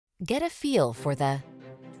Get a feel for the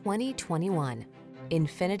 2021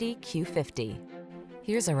 INFINITI Q50.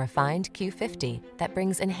 Here's a refined Q50 that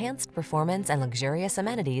brings enhanced performance and luxurious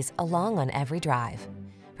amenities along on every drive.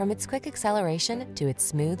 From its quick acceleration to its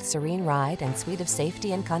smooth, serene ride and suite of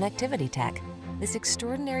safety and connectivity tech, this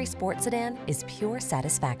extraordinary sports sedan is pure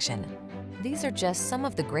satisfaction. These are just some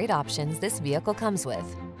of the great options this vehicle comes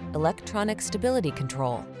with: electronic stability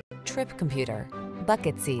control, trip computer,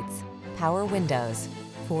 bucket seats, power windows,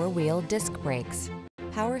 four-wheel disc brakes,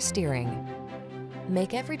 power steering.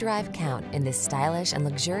 Make every drive count in this stylish and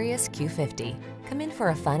luxurious Q50. Come in for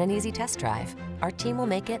a fun and easy test drive. Our team will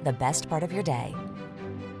make it the best part of your day.